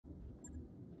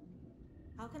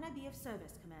How can I be of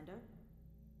service, Commander?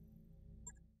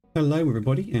 Hello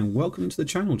everybody and welcome to the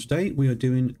channel. Today we are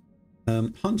doing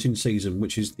hunting season,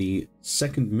 which is the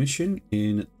second mission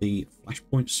in the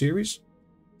Flashpoint series.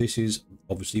 This is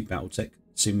obviously BattleTech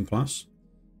Sim Plus,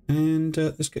 and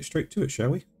let's get straight to it, shall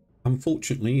we?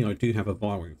 Unfortunately, I do have a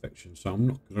viral infection, so I'm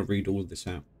not going to read all of this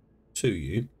out to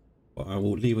you, but I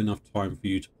will leave enough time for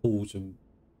you to pause and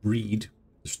read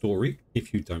the story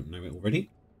if you don't know it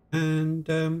already.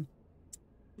 And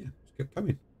yeah, let's get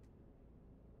going.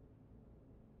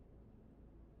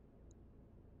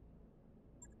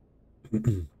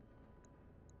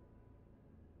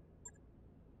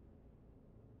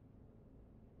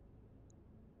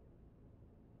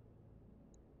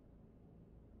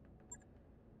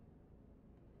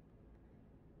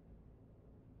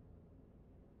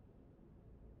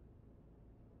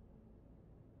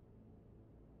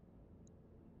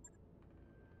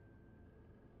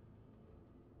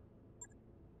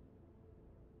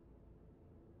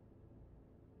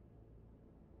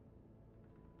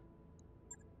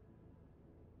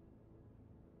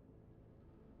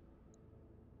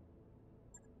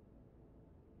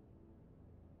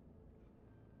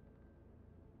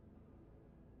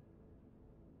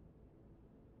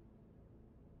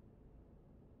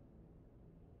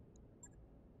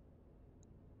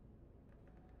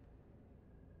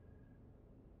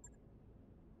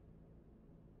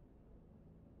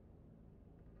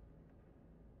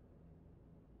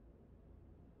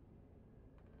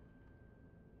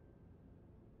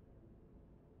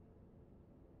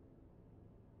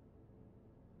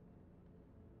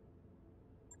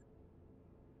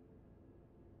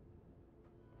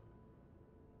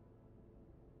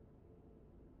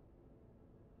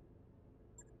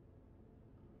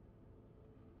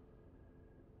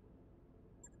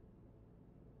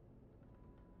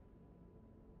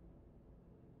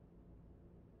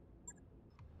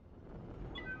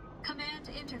 Command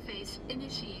interface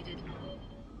initiated.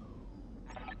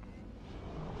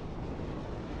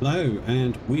 Hello,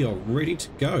 and we are ready to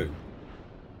go.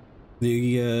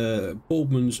 The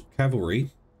Baldman's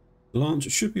cavalry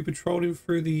Lance should be patrolling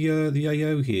through the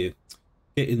AO here.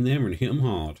 Get in there and hit them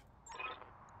hard.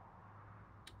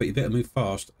 But you better move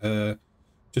fast.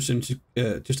 Just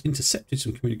intercepted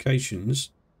some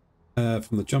communications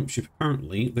from the jump ship.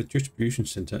 Apparently, the distribution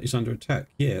center is under attack.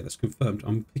 Yeah, that's confirmed.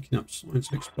 I'm picking up signs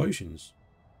of explosions.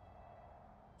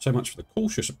 So much for the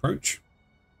cautious approach.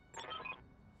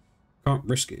 Can't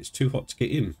risk it. It's too hot to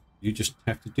get in. You just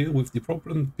have to deal with the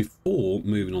problem before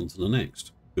moving on to the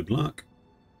next. Good luck.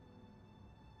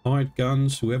 Hide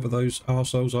guns, whoever those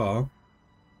arseholes are.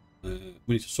 We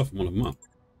need to soften one of them up.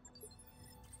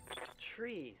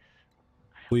 Trees.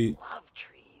 We Love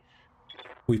trees.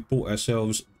 We've bought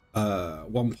ourselves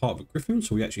one part of a griffin,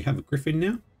 so we actually have a griffin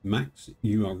now. Max,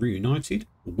 you are reunited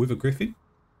with a griffin.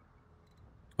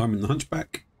 I'm in the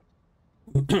hunchback.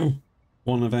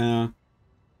 One of our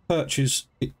purchase,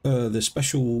 the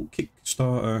special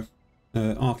Kickstarter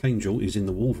Archangel is in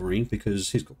the Wolverine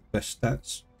because he's got the best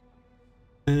stats.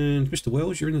 And Mr.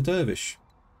 Wells, you're in the Dervish.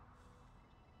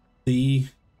 The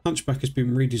hunchback has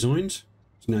been redesigned.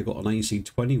 It's now got an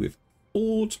AC-20 with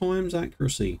 4 times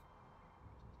accuracy.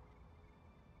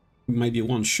 Maybe a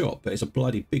one shot, but it's a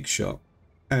bloody big shot,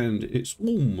 and it's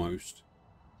almost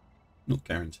not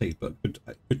guaranteed, but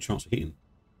a good chance of hitting.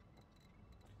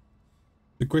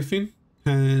 The Griffin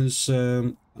has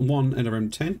 1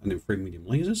 NRM-10 and then 3 medium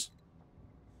lasers.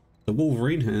 The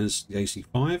Wolverine has the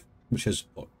AC-5, which has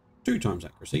got 2 times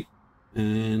accuracy,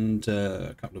 and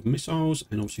a couple of missiles,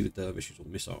 and obviously the Dervish is all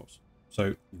missiles.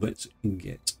 So let's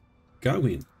get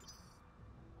going.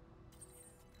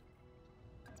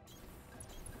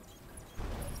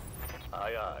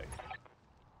 Aye, aye.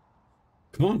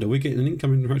 Commander, we're getting an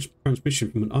incoming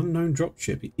transmission from an unknown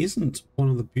dropship. It isn't one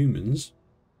of the Bumans.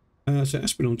 So it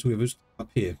has been on to whoever's up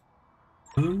here.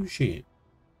 Oh shit.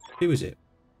 Who is it?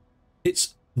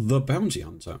 It's the Bounty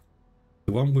Hunter.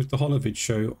 The one with the holovid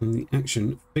show on the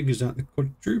action figures out the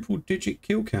quadruple digit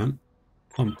kill count.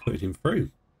 I'm putting him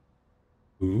through.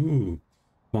 Ooh.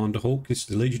 Commander Hawk is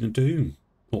the Legion of Doom.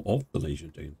 Or of the Legion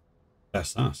of Doom.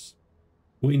 That's us.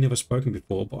 We've never spoken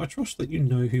before, but I trust that you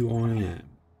know who I am.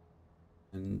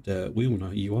 And we all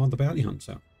know you are the Bounty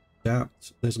Hunter.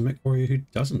 Doubt there's a mech warrior who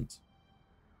doesn't.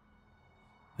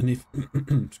 And if,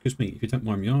 excuse me, if you don't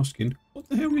mind me asking, what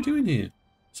the hell are we doing here?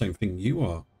 Same thing you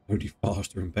are, only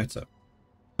faster and better.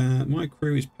 My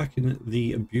crew is packing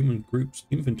the Buman Group's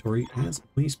inventory as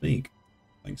we speak.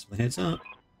 Thanks for the heads up.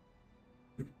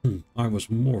 I was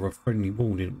more of a friendly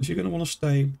warning. You're going to want to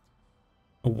stay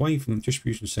away from the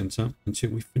distribution centre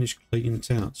until we finish cleaning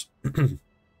it out.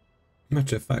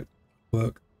 Matter of fact,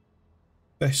 work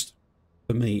best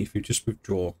for me if you just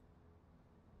withdraw.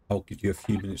 I'll give you a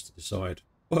few minutes to decide.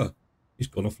 Well, he's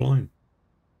gone offline.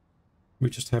 We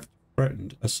just have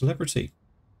threatened a celebrity.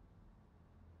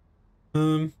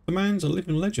 The man's a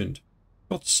living legend.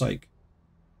 For God's sake.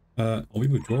 Are we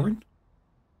withdrawing?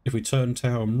 If we turn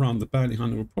tail and run, the bounty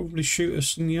hunter will probably shoot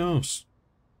us in the arse.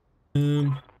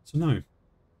 So no.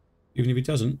 Even if he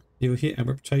doesn't, he'll hit our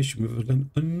reputation with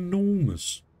an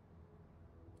enormous.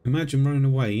 Imagine running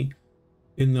away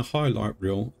in the highlight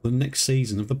reel of the next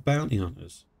season of the Bounty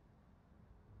Hunters.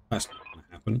 That's not going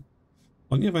to happen.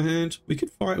 On the other hand, we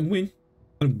could fight and win,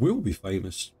 and will be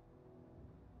famous.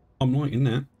 I'm liking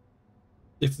that.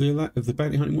 If the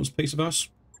Bounty Hunter wants a piece of us,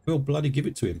 we'll bloody give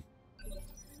it to him.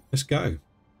 Let's go.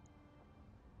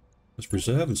 Let's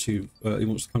reserve and see if he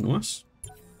wants to come to us.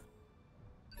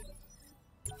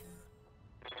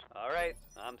 All right,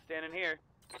 I'm standing here.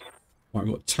 Right,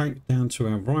 we've got a tank down to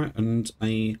our right and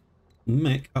a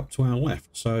mech up to our left.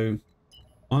 So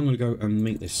I'm going to go and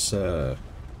meet this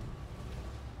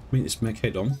mech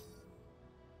head on.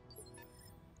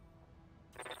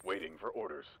 Waiting for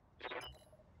orders.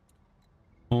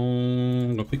 I'm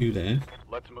going to put you there.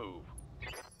 Let's move.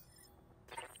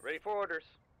 Ready for orders.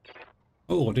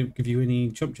 Oh, I didn't give you any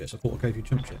jump jets. I thought I gave you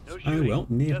jump jets. No Oh shooting. well,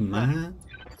 never Just mind.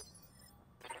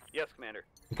 Yes, Commander.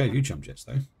 I gave you jump jets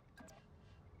though.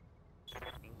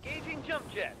 Engaging jump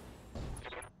jet.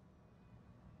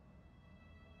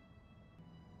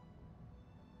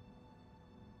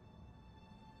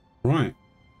 Right,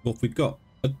 what have we got?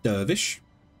 A dervish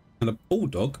and a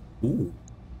bulldog. Ooh.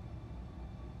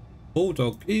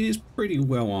 Bulldog is pretty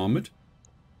well armoured.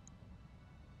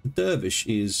 The dervish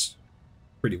is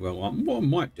pretty well armoured. What I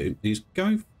might do is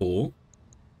go for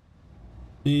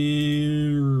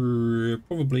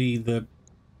probably the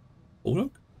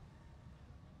bulldog.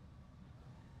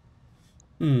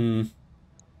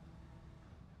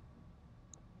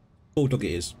 Bulldog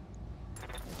it is.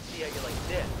 See how you like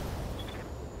this.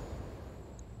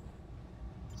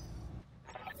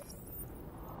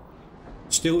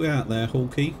 Still out there,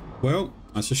 Hawkeye. Well,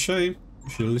 that's a shame. We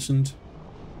should have listened.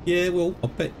 Yeah, well, I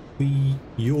bet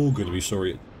you're going to be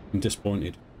sorry and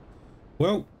disappointed.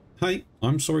 Well, hey,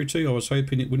 I'm sorry too. I was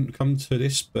hoping it wouldn't come to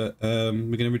this, but we're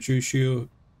going to reduce your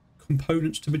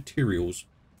components to materials.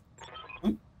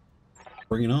 Oh,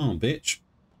 bring it on, bitch.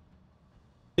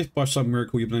 If by some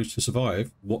miracle you manage to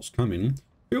survive what's coming,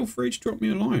 feel free to drop me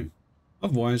a line.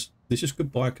 Otherwise, this is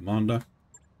goodbye, Commander.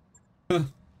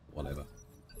 Whatever.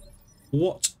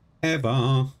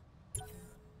 Whatever.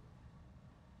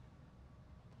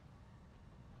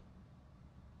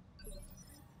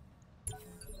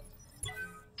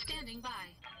 Standing by.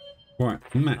 Right,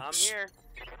 I'm Max. here.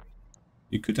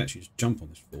 You could actually just jump on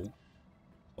this fool.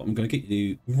 But I'm going to get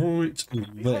you right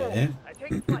there. I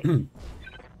take flight.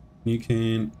 You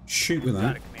can shoot with Got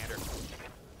that, it, Commander.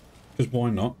 because why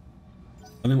not?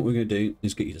 And then what we're going to do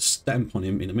is get you to stamp on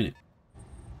him in a minute.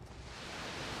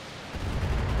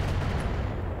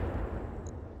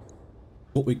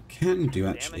 What we can do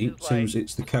actually, since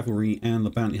it's the cavalry and the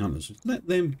bounty hunters, is let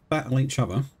them battle each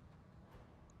other.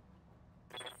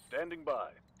 Standing by.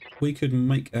 We could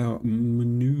make our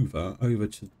maneuver over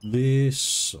to this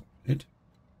side.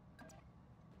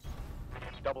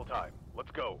 Double time.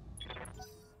 Let's go.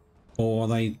 Or are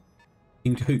they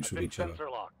in cahoots with each other? Sensor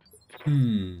locked.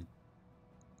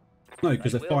 No,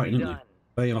 because they're Will fighting, be aren't done.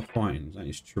 they? They are fighting. That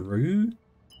is true.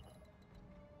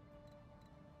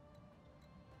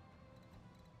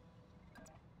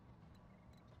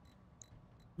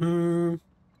 I'm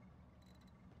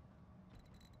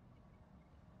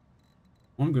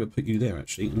going to put you there,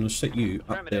 actually. I'm going to set you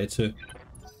up there to...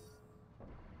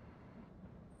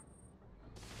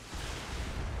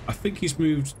 I think he's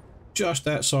moved just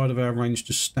outside of our range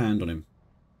to stand on him.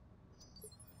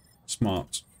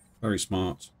 Smart. Very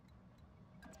smart.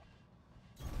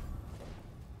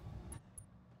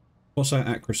 What's our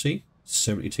accuracy?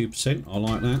 72%. I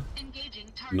like that.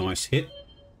 Engaging target. Nice hit.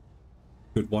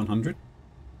 Good 100.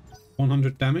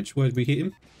 100 damage. Where did we hit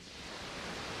him?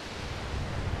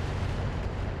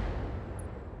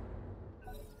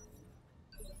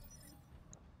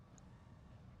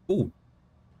 Oh,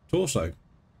 torso.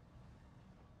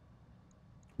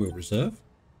 We'll reserve.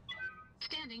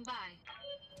 Standing by.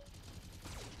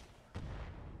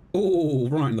 Oh,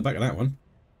 right in the back of that one.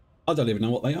 I don't even know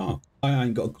what they are. I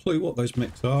ain't got a clue what those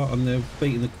mechs are, and they're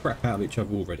beating the crap out of each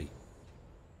other already.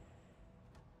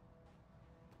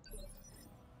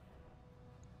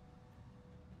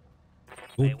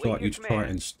 Looks like you to try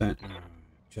and stand. No,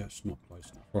 just not close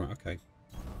enough. Right, okay.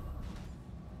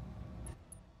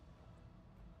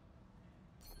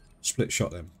 Split shot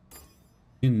them.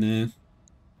 In there.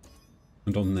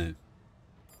 And on there.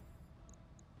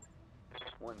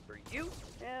 One for you,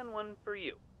 and one for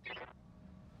you.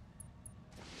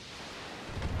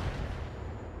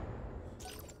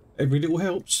 Every little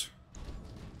helps.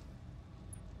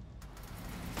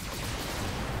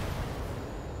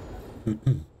 Is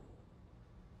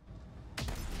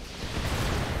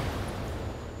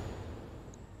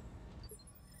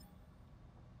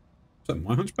that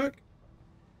my hunchback?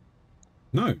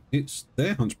 No, it's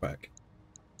their hunchback.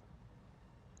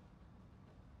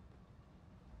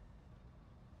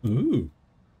 Ooh.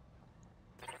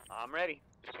 I'm ready.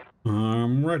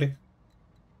 I'm ready.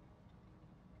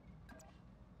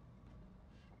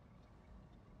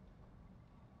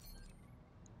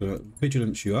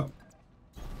 Vigilance you up.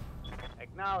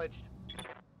 Acknowledged.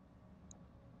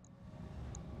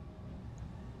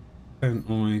 Can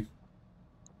I?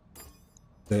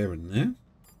 There and there.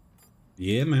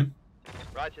 Yeah, man.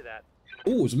 Roger that.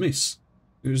 Oh, it was a miss.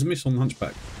 It was a miss on the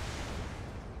hunchback.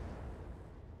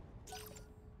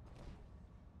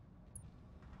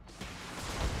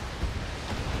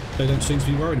 They don't seem to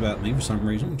be worried about me for some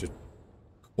reason, which is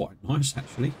quite nice,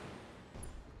 actually.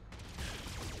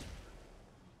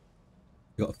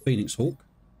 Got a Phoenix Hawk.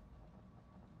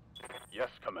 Yes,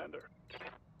 Commander.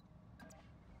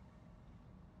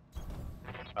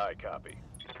 I copy.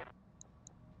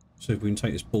 See if we can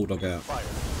take this bulldog out. Fire.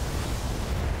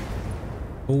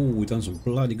 Oh, we've done some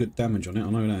bloody good damage on it, I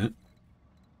know that.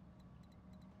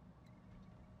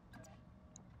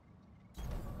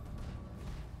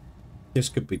 This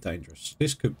could be dangerous.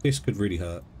 This could really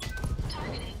hurt.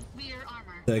 Targeting rear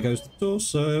armor. There goes the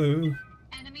torso.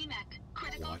 Enemy mech.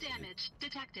 Critical damage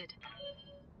detected.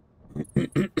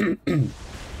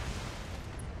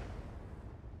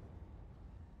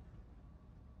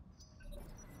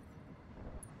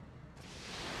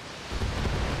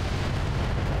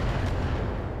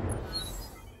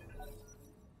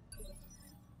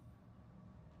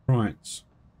 Right.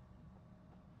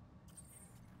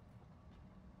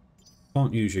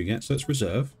 Can't use you yet, so let's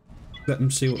reserve. Let them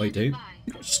see what they do.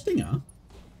 You got a stinger?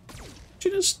 Do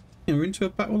you just stinger into a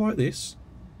battle like this?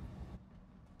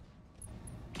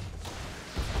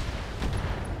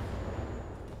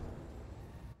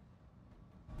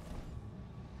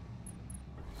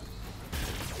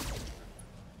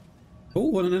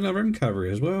 Oh, and an LRM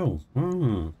carrier as well.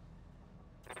 Ah.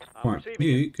 Right,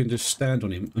 you can just stand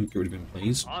on him and get rid of him,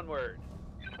 please. Onward.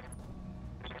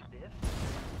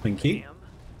 Thank you.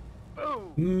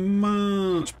 Boom.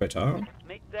 Much better.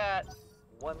 Make that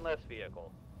one less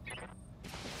vehicle.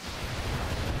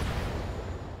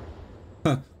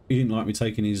 Huh, he didn't like me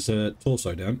taking his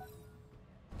torso down.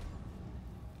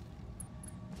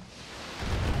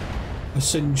 A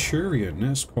Centurion,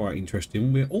 that's quite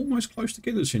interesting. We're almost close to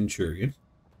getting a Centurion.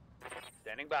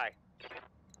 Standing by.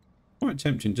 Quite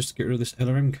tempting just to get rid of this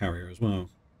LRM carrier as well.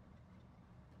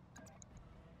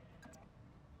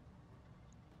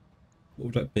 What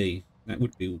would that be? That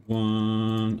would be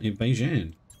one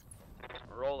evasion.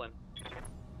 Rolling.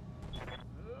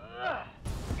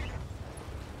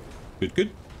 Good,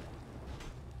 good.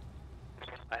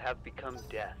 I have become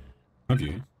death. Have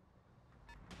you?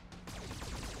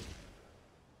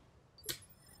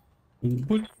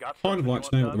 Would kind of like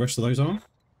to know what the rest of those are.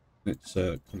 Let's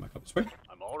come back up this way.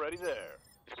 I'm already there.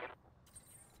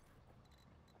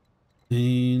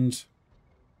 And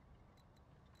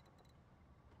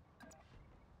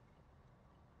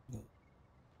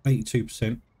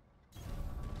 82%.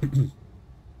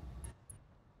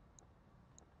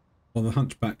 On the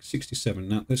hunchback, 67.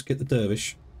 Now let's get the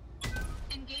dervish.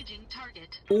 Engaging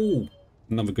target. Oh,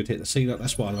 another good hit. See that?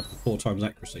 That's why I love the 4 times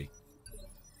accuracy.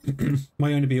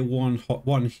 May only be a one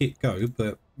hit go,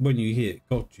 but when you hit,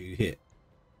 God, you hit.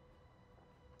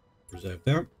 Reserve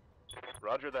down.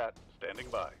 Roger that. Standing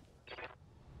by.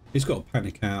 He's got a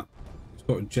panic out. He's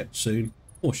got a jet soon.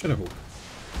 Oh, Shadowhawk.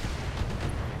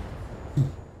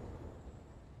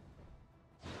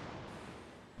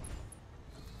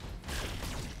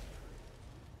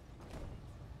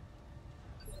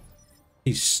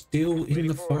 He's still in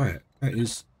the fight. That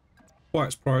is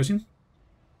quite surprising.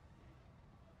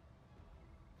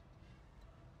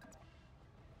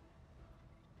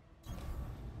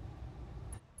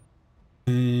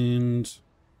 And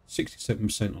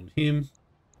 67% on him.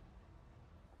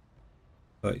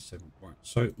 37. Right,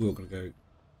 so we're going to go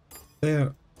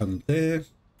there and there.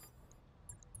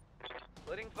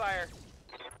 Splitting fire.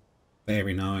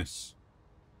 Very nice.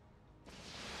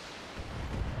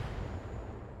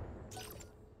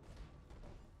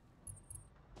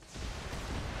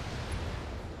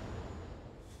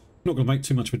 Not going to make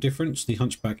too much of a difference. The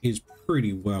hunchback is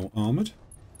pretty well armoured.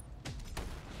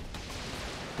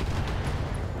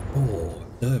 Oh,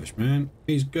 Dervish, man.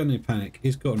 He's gonna panic.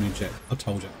 He's got an eject. I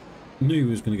told you. Knew he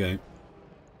was gonna go.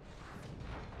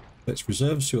 Let's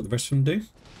reserve and see what the rest of them do.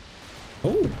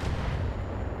 Oh!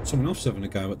 Someone else is having a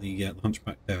go at the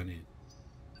hunchback down here.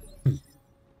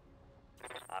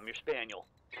 I'm your spaniel.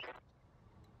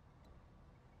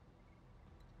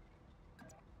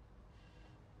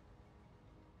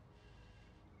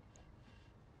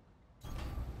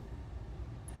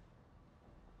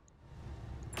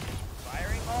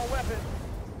 Firing all weapons.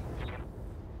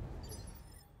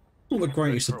 Not the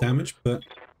greatest of damage, but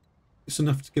it's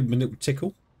enough to give him a little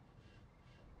tickle.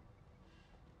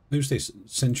 Who's this?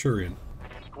 Centurion.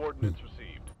 Coordinates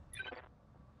received.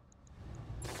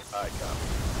 I copy.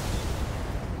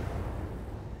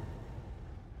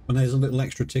 And there's a little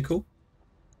extra tickle.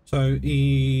 So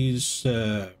he's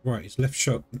right. His left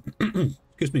shoulder,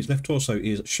 excuse me, his left torso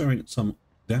is showing some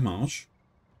damage.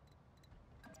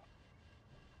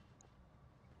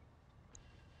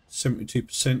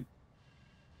 72%,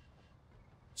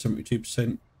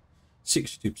 72%,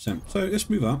 62%. So let's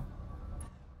move up.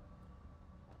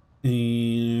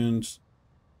 And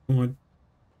my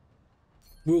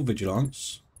will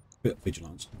vigilance,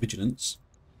 vigilance,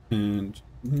 and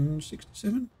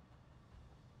 67,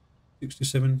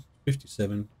 67,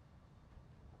 57,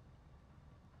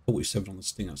 47 on the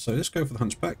stinger. So let's go for the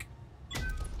hunchback.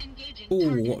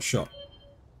 Oh, what a shot!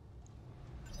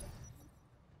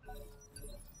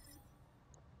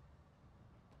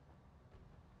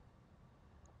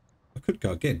 I could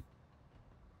go again.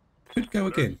 Could go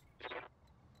again.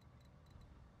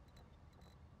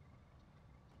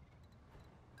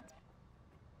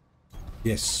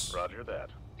 Yes. Roger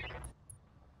that.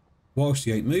 Whilst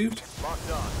he ain't moved. Locked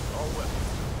on. All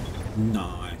weapons.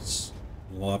 Nice.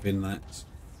 Loving that.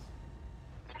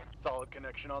 Solid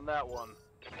connection on that one.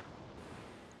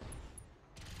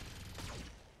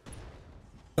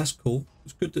 That's cool.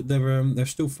 It's good that they're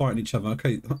still fighting each other.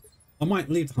 Okay, I might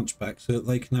leave the hunchback so that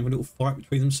they can have a little fight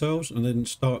between themselves and then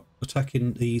start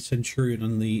attacking the Centurion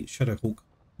and the Shadowhawk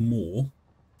more.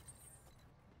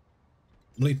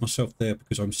 Leave myself there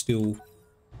because I'm still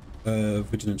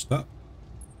vigilanced up.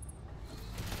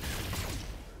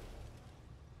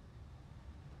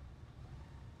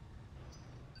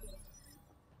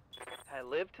 I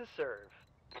live to serve.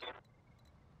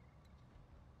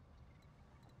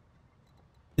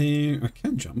 There, I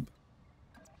can jump.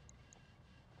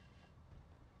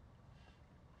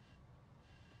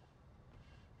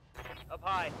 Up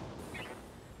high.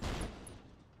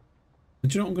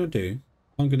 And do you know what I'm going to do?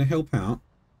 I'm going to help out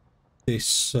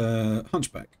this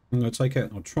hunchback. I'm going to take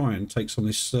out, I'll try and take some of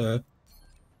this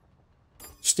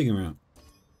stinger out.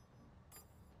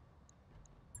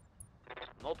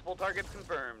 Multiple targets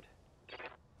confirmed.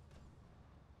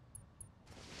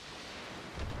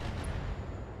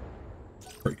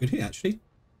 Pretty good hit, actually.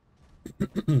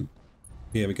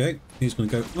 Here we go. He's going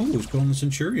to go. Oh, he's gone on the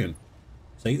Centurion.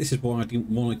 See, this is why I didn't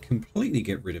want to completely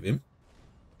get rid of him.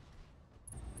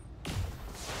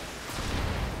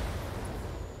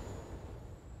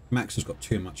 Max has got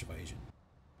too much evasion.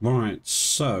 Right,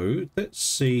 so let's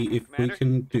see if Commander? we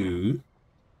can do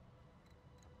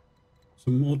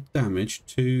some more damage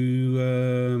to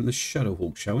the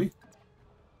Shadowhawk, shall we?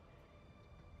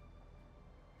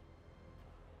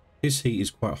 His heat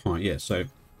is quite high, yeah, so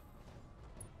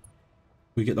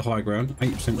we get the high ground,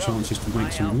 8% chances to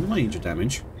make some major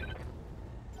damage.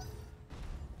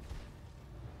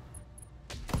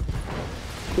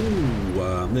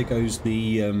 Ooh, there goes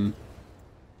the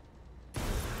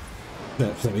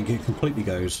there we go, completely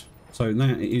goes. So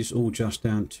now it is all just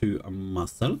down to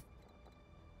myself.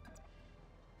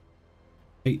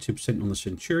 82% on the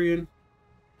Centurion.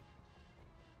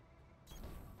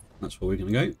 That's where we're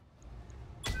going to go.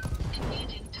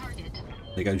 Engaging target.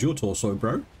 There goes your torso,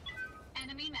 bro.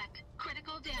 Enemy mech.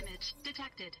 Critical damage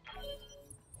detected.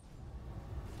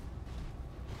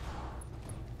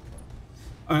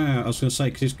 I was going to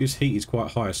say, because his heat is quite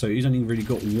high, so he's only really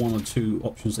got one or two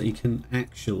options that he can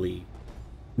actually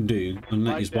do, and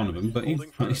that is one of them, but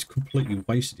he's completely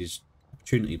wasted his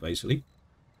opportunity, basically.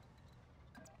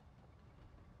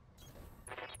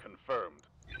 Confirmed.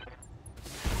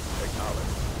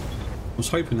 Acknowledged. I was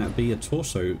hoping that'd be a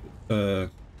torso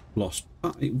lost,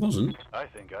 but it wasn't. I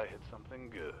think I hit something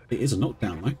good. It is a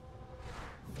knockdown, though.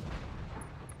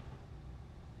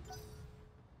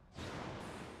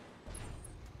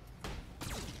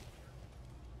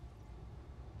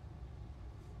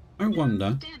 I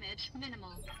wonder Damage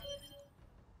minimal.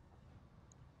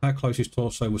 how close his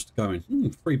torso was to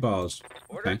going. 3 bars.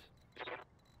 Okay.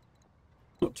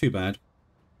 Not too bad.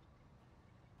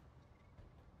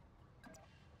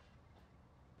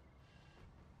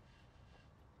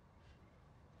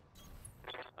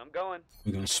 going.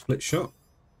 We're going to split shot.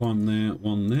 One there,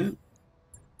 one there.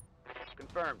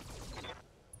 Confirmed.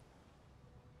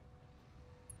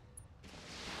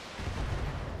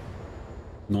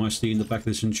 Nicely in the back of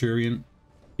the Centurion.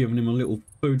 Giving him a little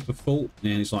food for thought.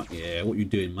 And he's like, yeah, what you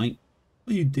doing, mate?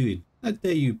 What are you doing? How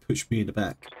dare you push me in the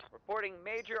back? Reporting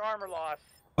major armor loss.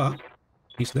 But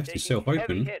he's left himself Taking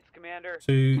open heavy hits, Commander.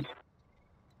 to...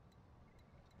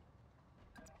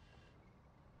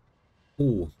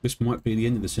 Oh, this might be the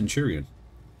end of the Centurion.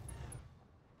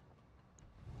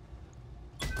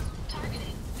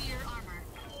 Targeting rear armor.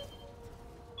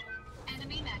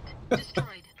 Enemy mech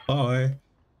destroyed. Bye.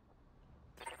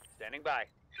 Standing by.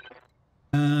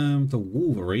 The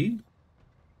Wolverine.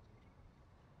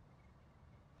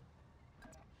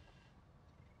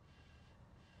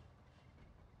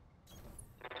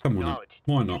 Come on, Acknowledged.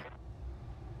 why not?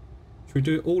 Should we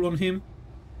do it all on him?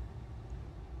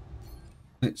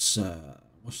 Let's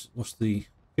what's the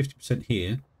 50%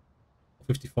 here?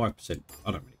 55%.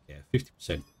 I don't really care.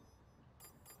 50%.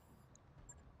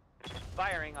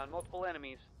 Firing on multiple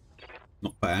enemies.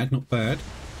 Not bad, not bad.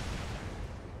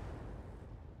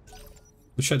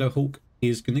 The Shadow Hawk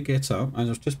is going to get up, as I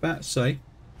was just about to say,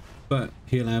 but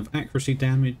he'll have accuracy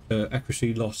damage,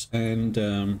 accuracy loss, and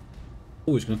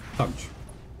always going to punch.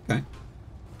 Okay,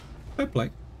 fair play.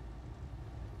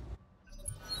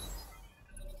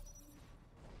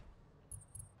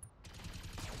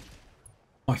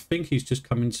 I think he's just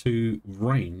come into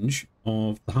range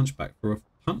of the Hunchback for a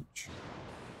punch.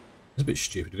 That's a bit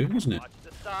stupid of him, wasn't it? Watch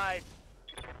the side.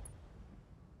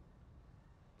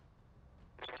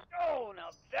 Oh, now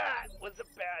that was a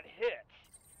bad hit.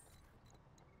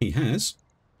 He has.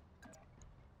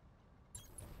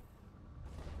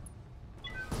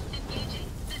 Engaging.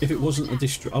 If it wasn't a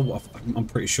distro... Oh, I'm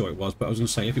pretty sure it was, but I was going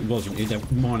to say, if it wasn't, it'd have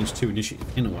 -2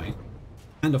 initiative anyway.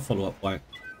 And a follow-up by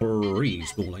 3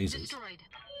 small lasers. Destroyed.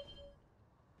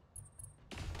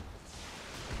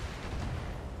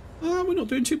 We're not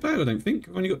doing too bad, I don't think.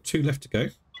 We've only got 2 left to go.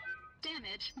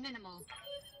 Damage minimal.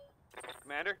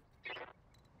 Commander.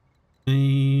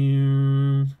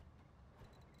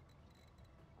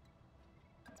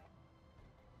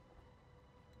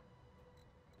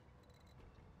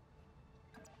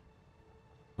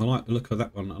 I like the look of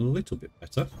that one a little bit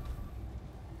better.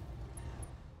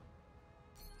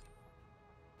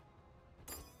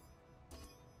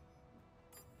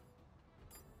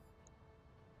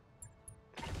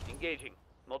 Engaging.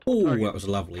 Multiple Oh, targets. that was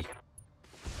lovely.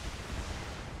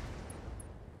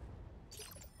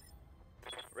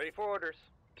 Ready for orders.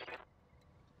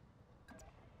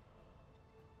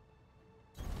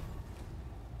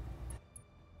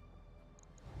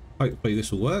 Hopefully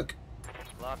this will work.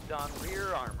 Locked on rear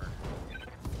armor.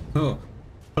 Oh,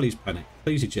 please panic.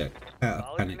 Please eject. Out of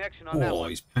Solid panic. connection on that Oh, one.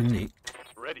 he's panicked.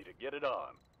 Ready to get it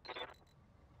on.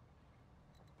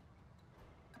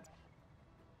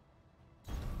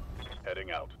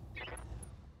 Heading out.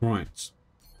 Right.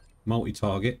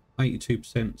 Multi-target.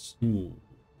 82%. Ooh.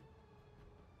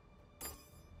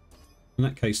 In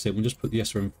that case then, we'll just put the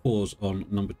SRM4s on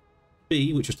number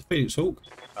B, which is the Phoenix Hawk.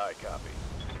 I copy.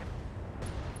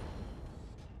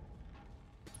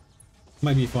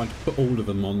 Maybe if I'd put all of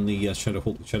them on the Shadow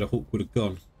Hawk would have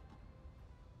gone.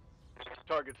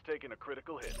 Target's taking a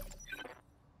critical hit.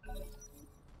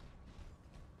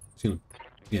 It's gonna,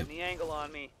 yeah, Getting the angle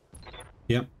on me.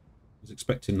 yeah. I was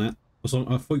expecting that.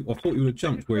 I thought you would have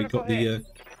jumped where he got the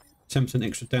 10%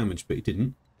 extra damage, but he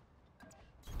didn't.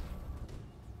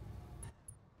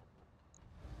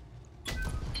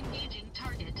 Engaging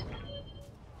target.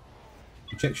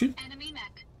 Ejection? Enemy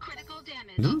mech. Critical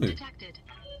damage No. detected.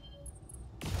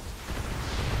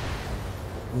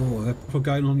 Oh, they're proper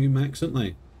going on you, Max, aren't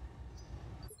they?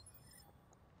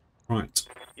 Right.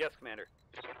 Yes, Commander.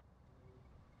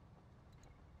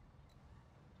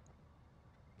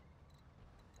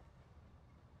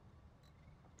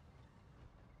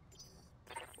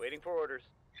 Waiting for orders.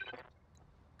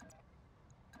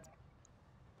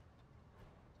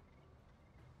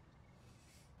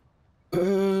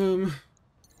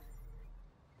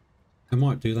 I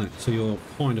might do that. So you're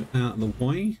kind of out of the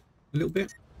way a little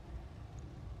bit.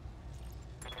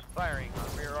 Firing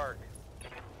on rear arc.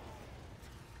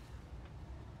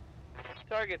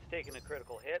 Target's taking a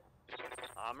critical hit.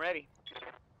 I'm ready.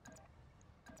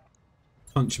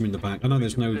 Punch him in the back. I know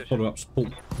there's no follow-up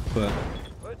support, but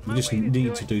Put we my just way need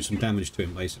to it. do some damage to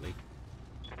him, basically.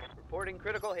 Reporting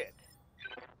critical hit.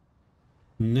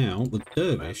 Now, the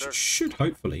Dervish Commander. should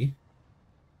hopefully...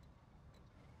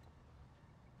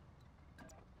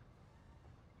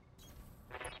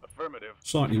 Affirmative.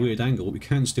 Slightly weird angle, but we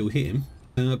can still hit him.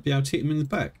 Be able to hit him in the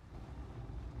back.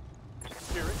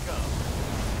 Here it comes.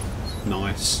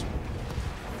 Nice.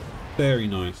 Very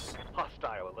nice.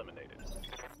 Hostile eliminated.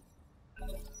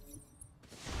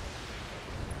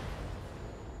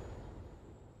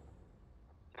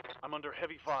 I'm under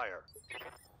heavy fire.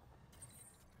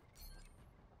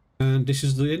 And this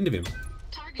is the end of him.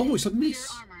 Target Oh, it's a clear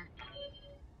miss. armor.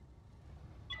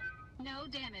 No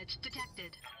damage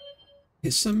detected.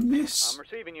 It's a miss. I'm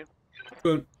receiving you.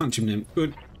 Good. Punch him then.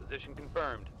 Good. Position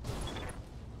confirmed.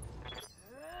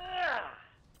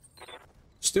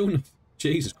 Still no.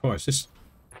 Jesus Christ. This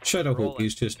Shadowhawk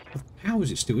is just... How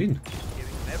is it still in? Giving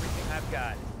them everything I've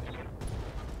got.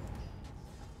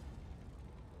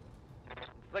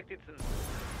 Inflicted some...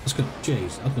 I was gonna...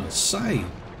 Jeez. I was going to say.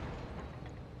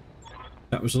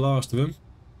 That was the last of them.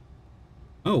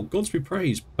 Oh, gods be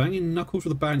praised. Banging knuckles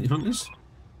with the bounty hunters?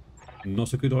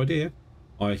 Not a good idea.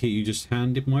 I hear you just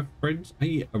handed my friends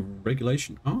a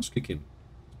regulation ass kicking.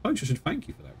 I suppose I should thank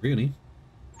you for that, really.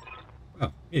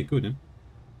 Well, yeah, good then.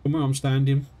 From where I'm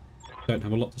standing, don't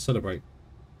have a lot to celebrate.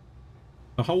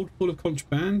 A hold full of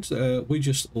contraband we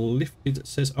just lifted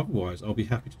says otherwise. I'll be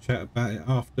happy to chat about it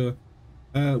after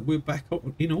we're back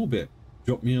in orbit.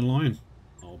 Drop me a line.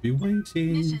 I'll be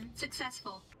waiting. Mission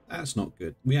successful. That's not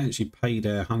good. We actually paid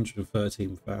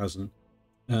 113,000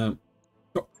 drop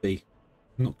fee.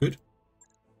 Not good.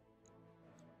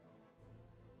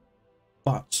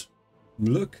 But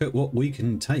look at what we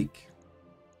can take.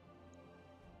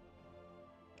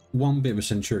 One bit of a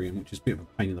Centurion, which is a bit of a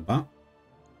pain in the butt.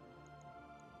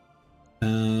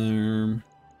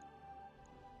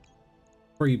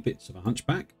 3 bits of a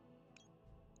Hunchback.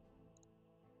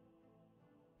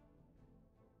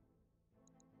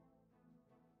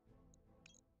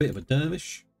 Bit of a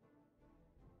Dervish.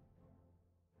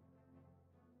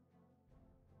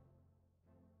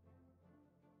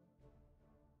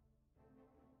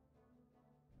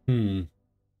 An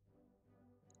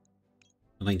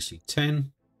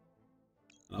AC-10.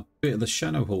 A bit of the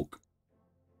Shadowhawk.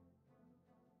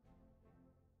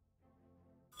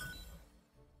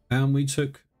 And we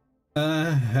took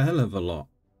a hell of a lot.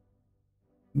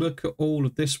 Look at all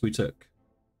of this we took.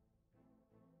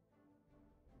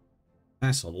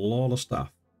 That's a lot of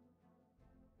stuff.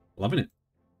 Loving it.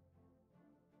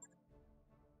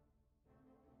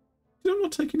 Did I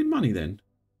not take any money then?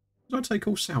 Did I take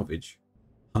all salvage?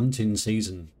 Hunting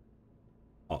season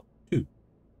part 2.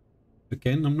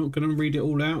 Again, I'm not going to read it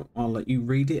all out. I'll let you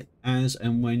read it as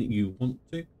and when you want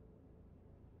to.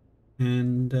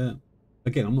 And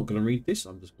again, I'm not going to read this.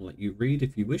 I'm just going to let you read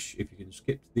if you wish. If you can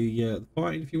skip the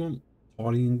fighting if you want.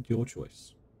 Entirely your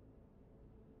choice.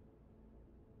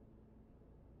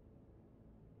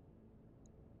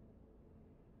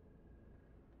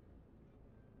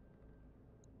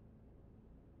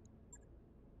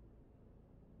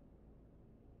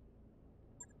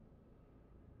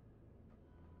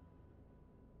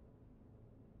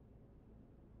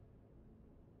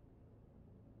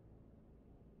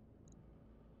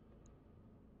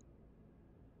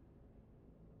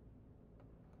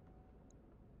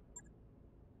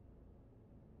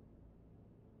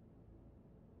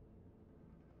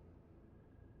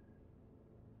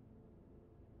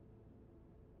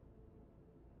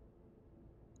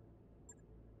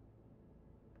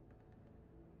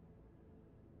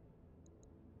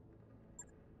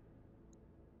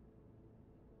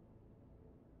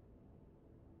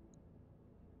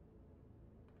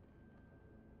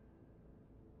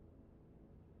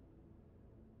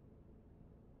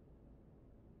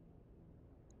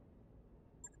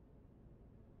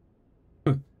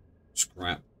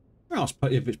 Scrap. Well, I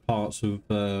suppose if it's parts of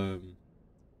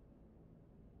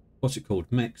what's it called,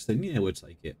 mechs, then yeah, we'll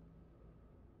take it.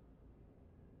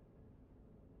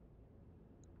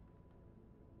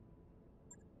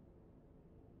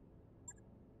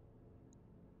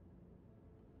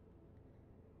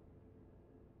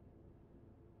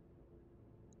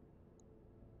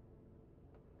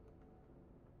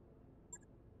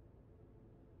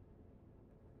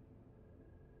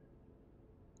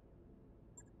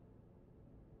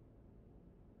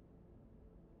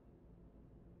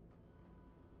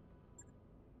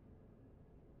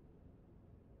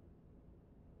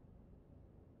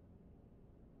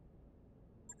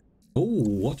 Oh,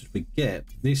 what did we get?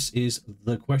 This is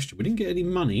the question. We didn't get any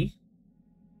money.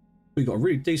 We got a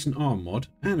really decent arm mod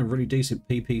and a really decent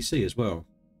PPC as well.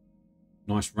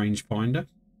 Nice rangefinder.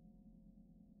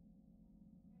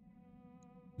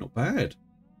 Not bad.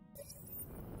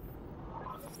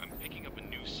 I'm picking up a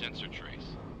new sensor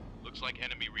trace. Looks like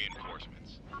enemy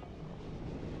reinforcements.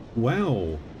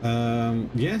 Well,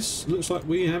 yes, looks like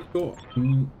we have got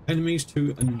enemies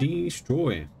to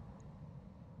destroy.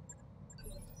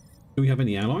 Do we have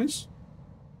any allies?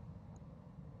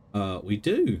 We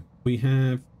do. We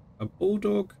have a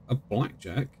bulldog, a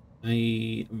blackjack,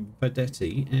 a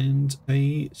vedetti, and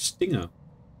a stinger.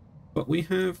 But we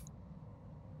have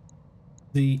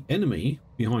the enemy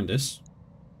behind us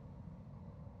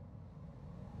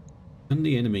and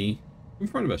the enemy in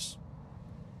front of us,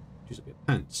 which is a bit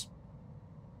pants.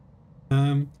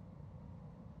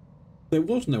 There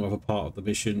was no other part of the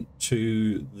mission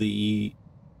to the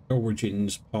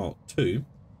Origins Part 2,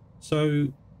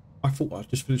 so I thought I'd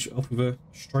just finish it off with a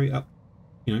straight up,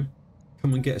 you know,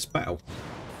 come and get us battle.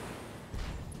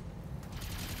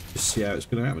 Just see how it's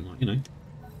going to happen, like, you know.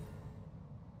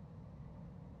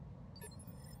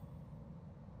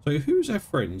 So who's our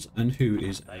friends and who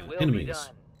is our enemies?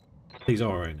 These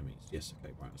are our enemies. Yes,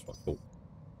 okay, right, that's what I thought.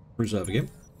 Reserve again.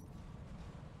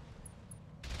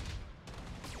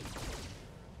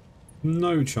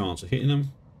 No chance of hitting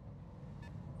them.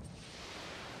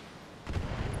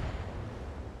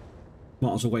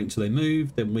 Might as well wait until they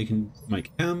move, then we can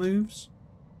make our moves.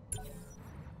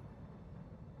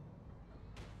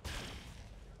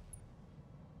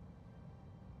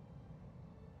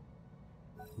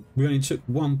 We only took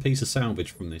one piece of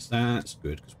salvage from this. That's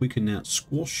good, because we can now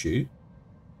squash you.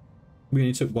 We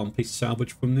only took one piece of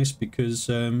salvage from this because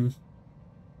I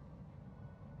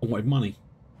wanted money.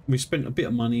 We spent a bit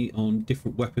of money on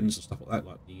different weapons and stuff like that,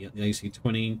 like the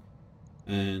AC-20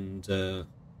 and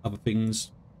other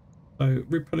things. So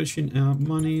replenishing our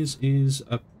monies is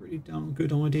a pretty darn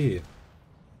good idea.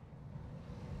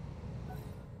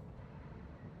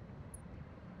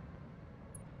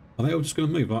 Are they all just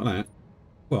going to move like that?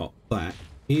 Well, that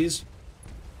is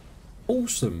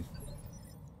awesome.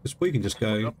 Because we can just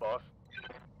go... Up, boss.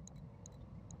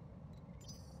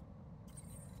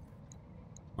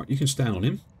 Right, you can stand on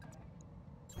him.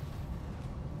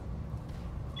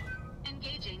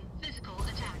 Engaging physical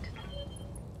attack.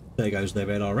 There goes their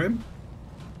LRM.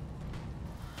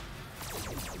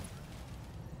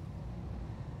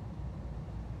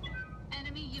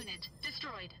 Enemy unit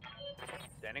destroyed.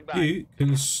 Standing by. You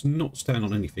can not stand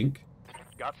on anything.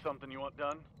 Got something you want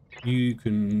done? You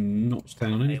can not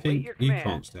stand on Hey, anything. wait your You command.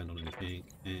 can't stand on anything.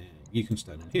 And you can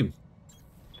stand on him.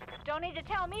 Don't need to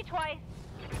tell me twice.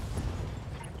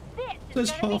 This is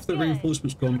There's gonna half be the good.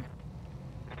 reinforcements gone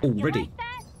You already. like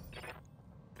that?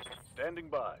 Standing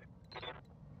by.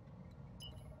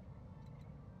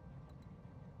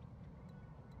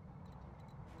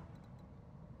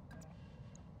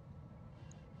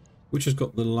 Which has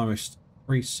got the lowest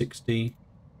 360,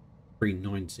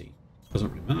 390.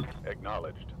 Doesn't really matter.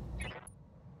 Acknowledged.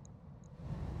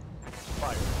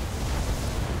 Fire.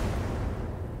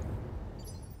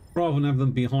 Rather than have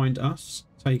them behind us,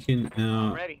 taking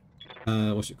our Ready.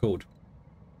 what's it called?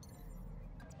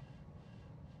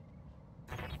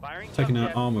 Firing. Taking our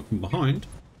subjet. armour from behind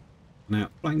and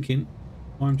outflanking.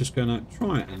 I'm just going to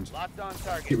try and Locked on get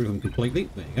target. rid of them completely.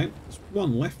 There you go. There's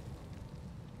one left.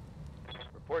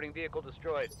 Reporting vehicle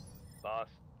destroyed. Boss.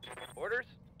 Orders?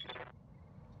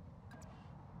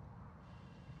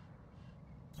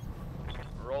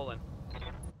 Rolling.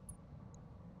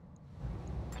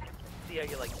 See how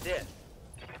you like this.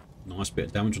 Nice bit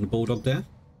of damage on the bulldog there.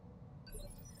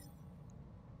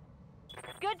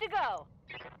 Good to go.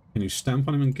 Can you stamp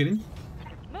on him and get him?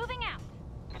 Moving out.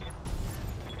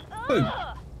 Boom.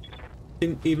 Ugh.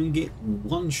 Didn't even get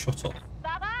one shot off.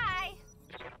 Bye-bye.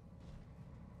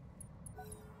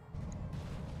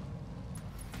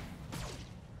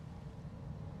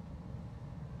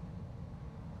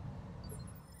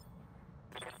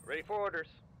 Ready for orders.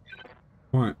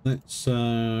 Right, let's do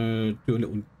a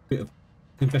little bit of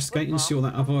investigating, see what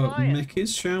that other mech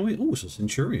is, shall we? Oh, it's a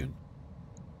Centurion.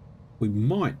 We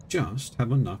might just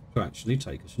have enough to actually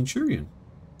take a Centurion.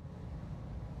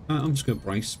 I'm just going to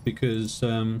brace because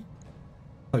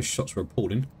those shots were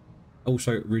appalling.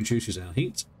 Also, it reduces our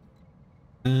heat.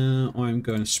 I'm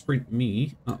going to sprint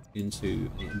me up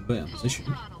into a better Full position.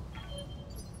 throttle.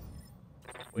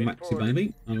 Waiting Maxi for orders.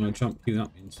 baby, I'm going to jump you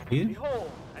up into here.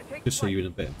 Behold, I take Just so flight. you're in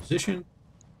a better position.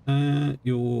 No,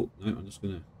 I'm just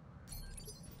going to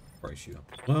brace you up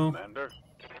as well. Commander.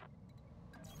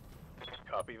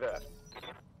 Copy that.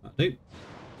 That'll do.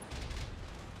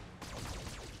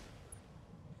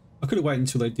 I could have waited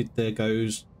until they did their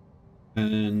goes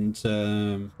and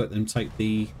let them take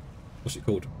the, what's it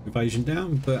called, evasion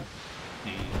down, but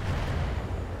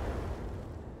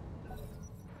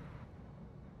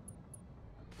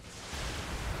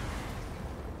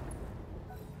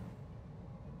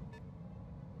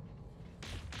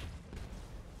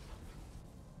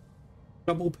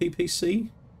double PPC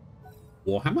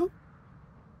Warhammer?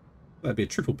 That'd be a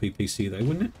triple PPC though,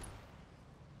 wouldn't it?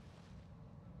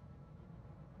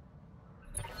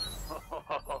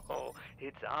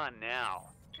 It's on now.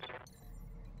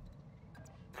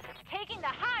 Taking the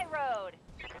high road.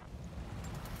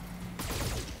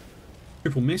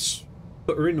 Triple miss.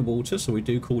 Put her in the water so we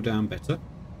do cool down better.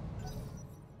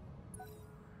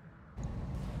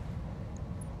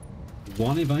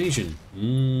 One evasion.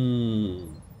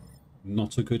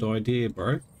 Not a good idea,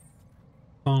 bro.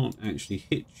 Can't actually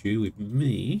hit you with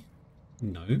me.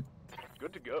 No.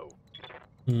 Good to go.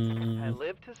 I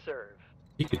live to serve.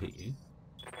 He could hit you.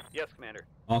 Yes, Commander.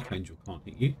 Archangel can't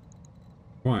hit you.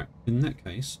 Right, in that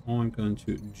case, I'm going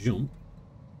to jump.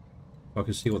 So I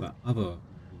can see what that other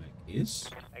mech is.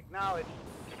 Acknowledged.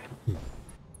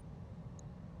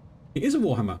 It is a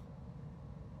Warhammer.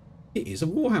 It is a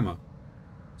Warhammer.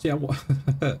 See, what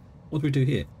do we do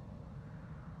here?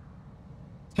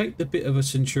 Take the bit of a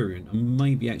Centurion and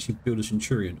maybe actually build a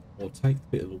Centurion, or take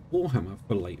the bit of a Warhammer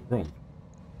for later on.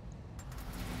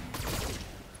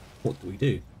 What do we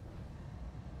do?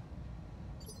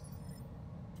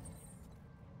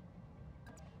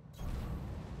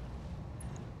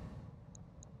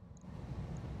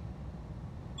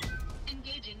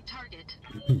 Engaging target.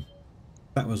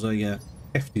 That was a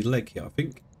hefty leg here, I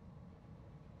think.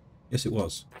 Yes, it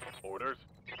was. Orders.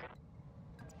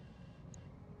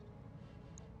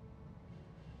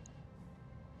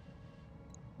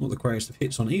 Not the greatest of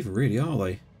hits on either, really, are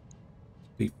they? To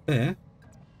be fair.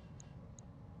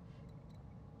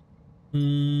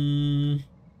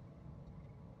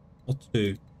 What to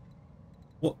do?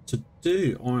 What to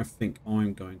do? I think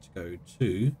I'm going to go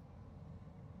to...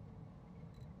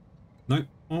 No,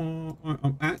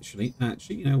 I'm actually,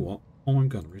 you know what? I'm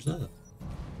going to reserve.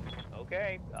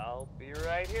 Okay, I'll be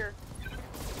right here.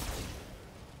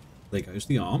 There goes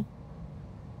the arm.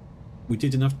 We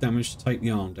did enough damage to take the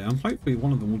arm down. Hopefully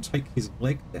one of them will take his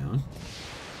leg down.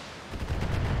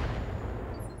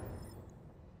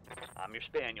 I'm your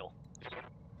spaniel.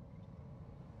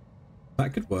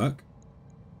 That could work.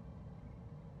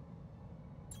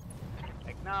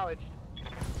 Acknowledged.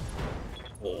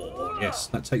 Oh, yes,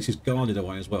 that takes his guarded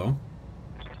away as well.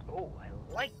 Oh, I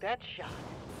like that shot.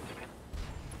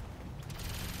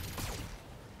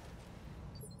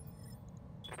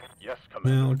 Yes,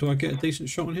 Commander. Now, do I get a decent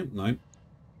shot on him? No.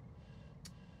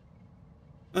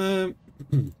 In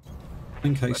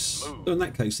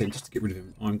that case then, just to get rid of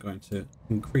him, I'm going to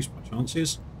increase my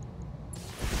chances.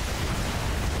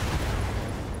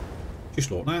 Just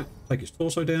like that. Take his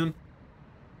torso down.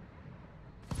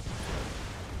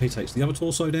 He takes the other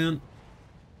torso down.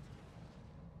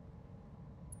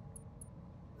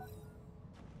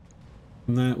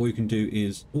 And now all you can do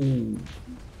is... Ooh,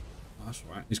 that's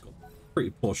right. He's got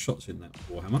pretty poor shots in that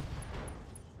Warhammer.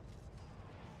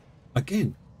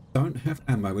 Again, don't have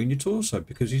ammo in your torso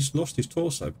because he's lost his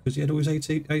torso because he had all his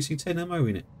AC-10 ammo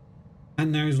in it.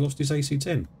 And now he's lost his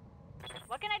AC-10.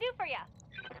 What can I do for you?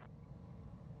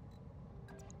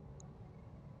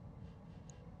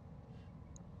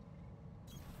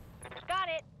 Got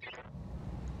it.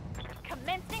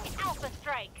 Commencing Alpha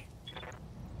Strike.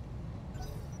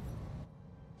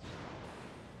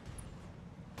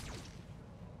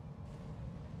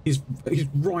 He's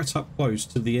right up close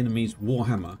to the enemy's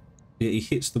Warhammer, yet he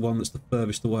hits the one that's the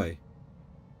furthest away.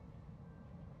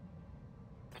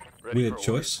 Ready Weird for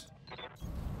choice.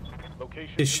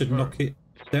 Location This should confirmed. knock it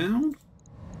down,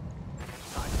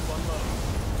 Time to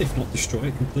unload. if not destroy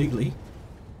it completely.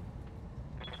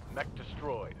 Mech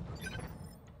destroyed.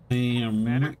 And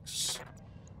Max.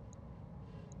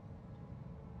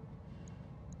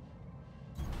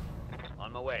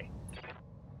 On my way.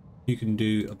 You can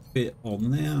do a bit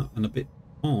on there and a bit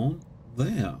on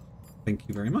there. Thank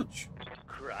you very much.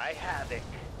 Cry havoc.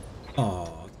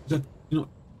 Ah, you know,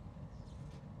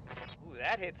 Ooh,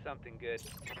 that hit something good.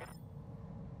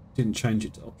 didn't change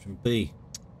it to option B.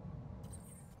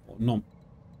 Or non.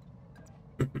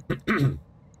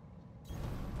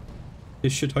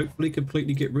 This should hopefully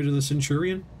completely get rid of the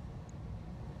Centurion.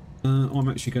 I'm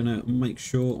actually going to make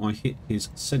sure I hit his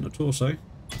center torso.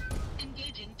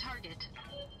 Engaging target.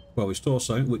 Well, his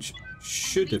torso, which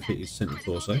should have hit his center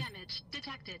Critical torso. damage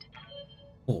detected.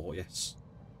 Oh, yes.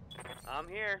 I'm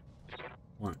here.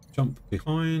 Right, jump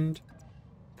behind.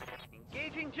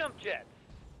 Engaging jump jets.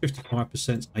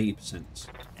 55%, 80%.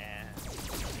 And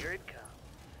here it comes.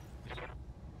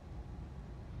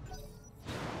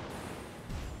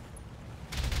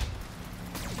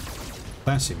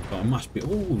 That's him, but I must be...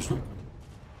 Oh, it's not...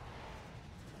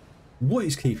 What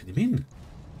is keeping him in?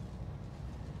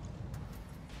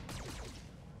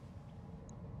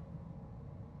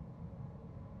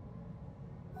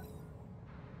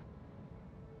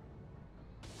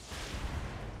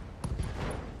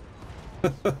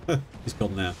 He's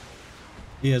gone now.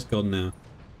 He has gone now.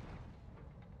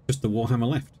 Just the Warhammer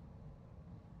left.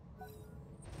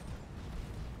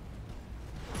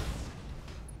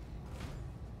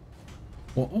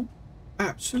 What? Oh,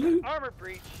 absolute. Armor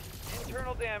breach.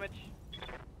 Internal damage.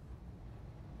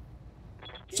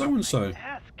 So and so.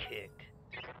 Ass kicked.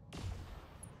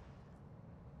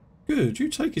 Good. You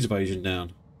take his evasion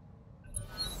down.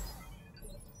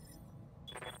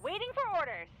 Waiting for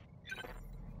orders.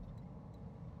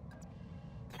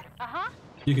 Uh-huh.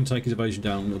 You can take his evasion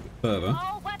down a little bit further.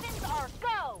 All weapons are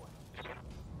go.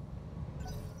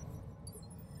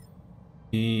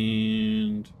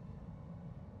 And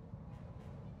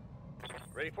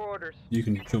Ready for orders. you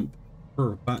can jump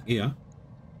back here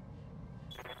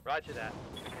Roger that.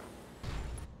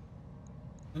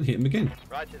 and hit him again.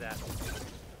 Roger that.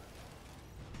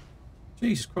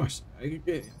 Jesus Christ. A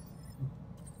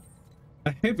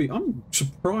heavy. I'm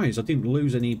surprised I didn't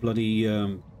lose any bloody.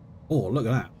 Oh, look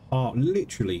at that. Heart.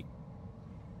 Literally.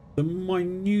 The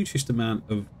minutest amount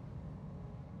of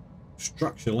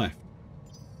structure left.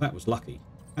 That was lucky.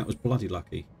 That was bloody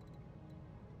lucky.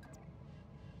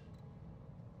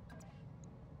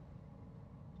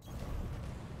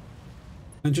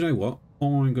 And you know what?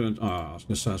 I'm going to. I was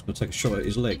going to say I was going to take a shot at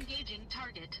his leg. Engaging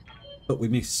target. But we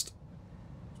missed.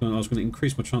 So I was going to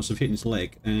increase my chance of hitting his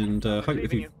leg, and hope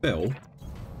if he fell,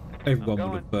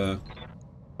 everyone would have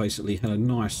basically had a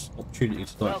nice opportunity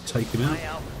to like take him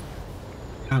out.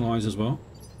 Allies as well.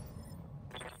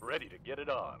 Ready to get it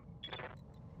on.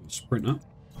 Sprint up.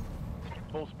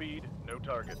 Full speed, no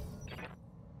target.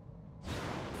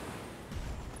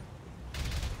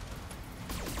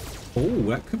 Oh,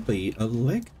 that could be a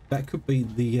leg. That could be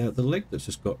the leg that's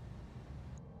just got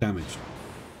damaged.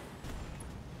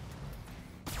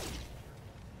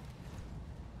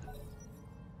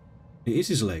 It is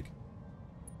his leg.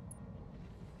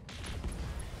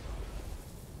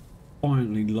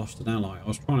 Finally lost an ally. I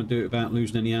was trying to do it without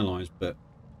losing any allies, but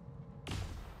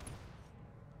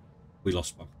we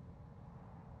lost one.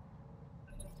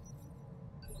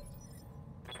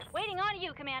 Waiting on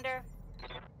you, Commander.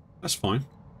 That's fine.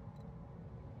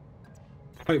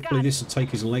 Hopefully this will take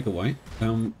his leg away.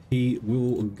 He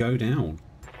will go down.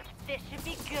 This should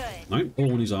be good. No,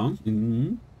 ball on his arm.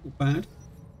 Not bad.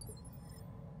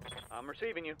 I'm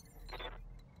receiving you.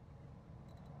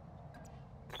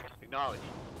 Acknowledge.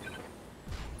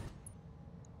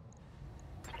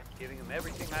 Giving him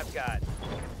everything I've got.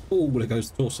 Oh, well, it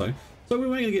goes the torso. So we're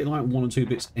only going to get like 1 or 2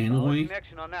 bits anyway.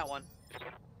 Connection on that one.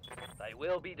 They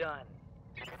will be done.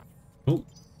 Oh,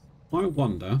 I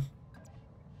wonder.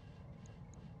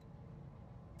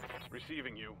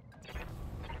 Receiving you.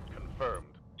 Confirmed.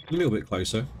 A little bit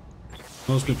closer.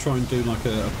 I was going to try and do like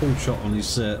a full shot on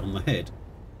his on the head.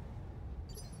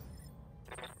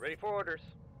 Ready for orders.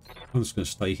 I'm just going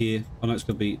to stay here. I know it's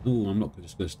going to be. Oh, I'm not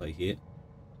just going to stay here.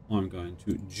 I'm going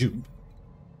to jump.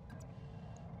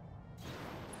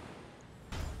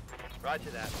 Roger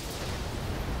that.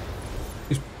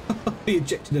 He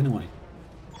ejected anyway.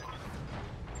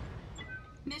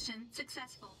 Mission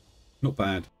successful. Not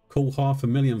bad. Cool,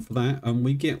 500,000 for that, and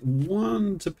we get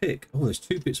 1 to pick. Oh, there's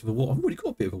 2 bits of a war. I've already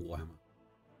got a bit of a Warhammer.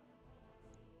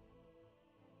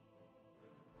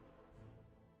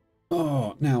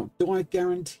 Oh, now, do I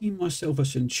guarantee myself a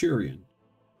Centurion?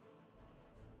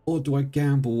 Or do I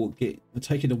gamble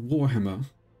taking a Warhammer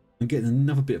and getting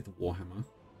another bit of a Warhammer?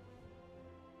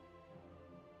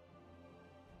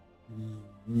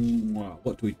 Wow,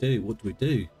 what do we do? What do we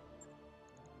do?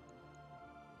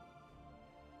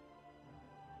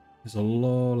 There's a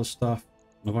lot of stuff.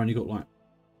 I've only got like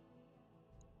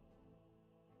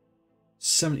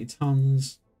 70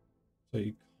 tons, so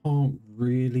you can't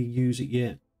really use it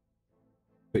yet.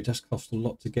 But it does cost a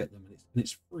lot to get them, and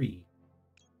it's free.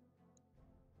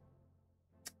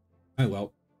 Oh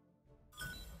well.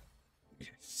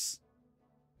 Yes.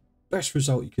 Best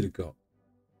result you could have got.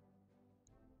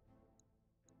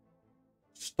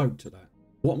 Stoked at that.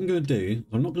 What I'm going to do,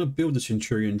 I'm not going to build the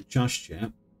Centurion just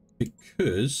yet,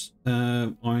 because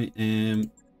I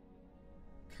am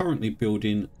currently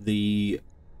building the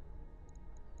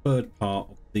third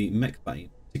part of the mech bay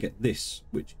to get this,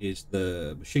 which is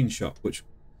the machine shop, which,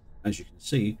 as you can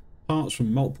see, parts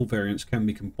from multiple variants can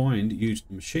be combined using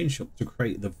the machine shop to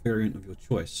create the variant of your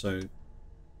choice. So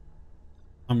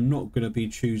I'm not going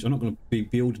to be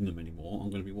building them anymore. I'm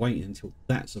going to be waiting until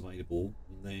that's available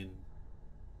and then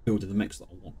building the mechs that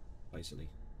I want, basically.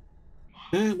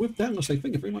 And with that, I'll say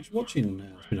thank you very much for watching.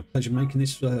 It's been a pleasure making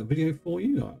this video for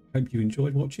you. I hope you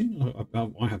enjoyed watching.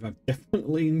 I have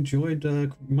definitely enjoyed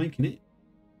making it,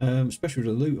 especially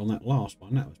the loot on that last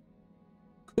one. That was,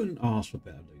 couldn't ask for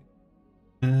better loot.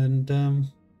 And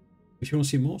if you want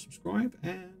to see more, subscribe,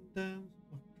 and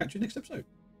I'll catch you next episode.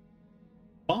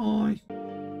 Bye.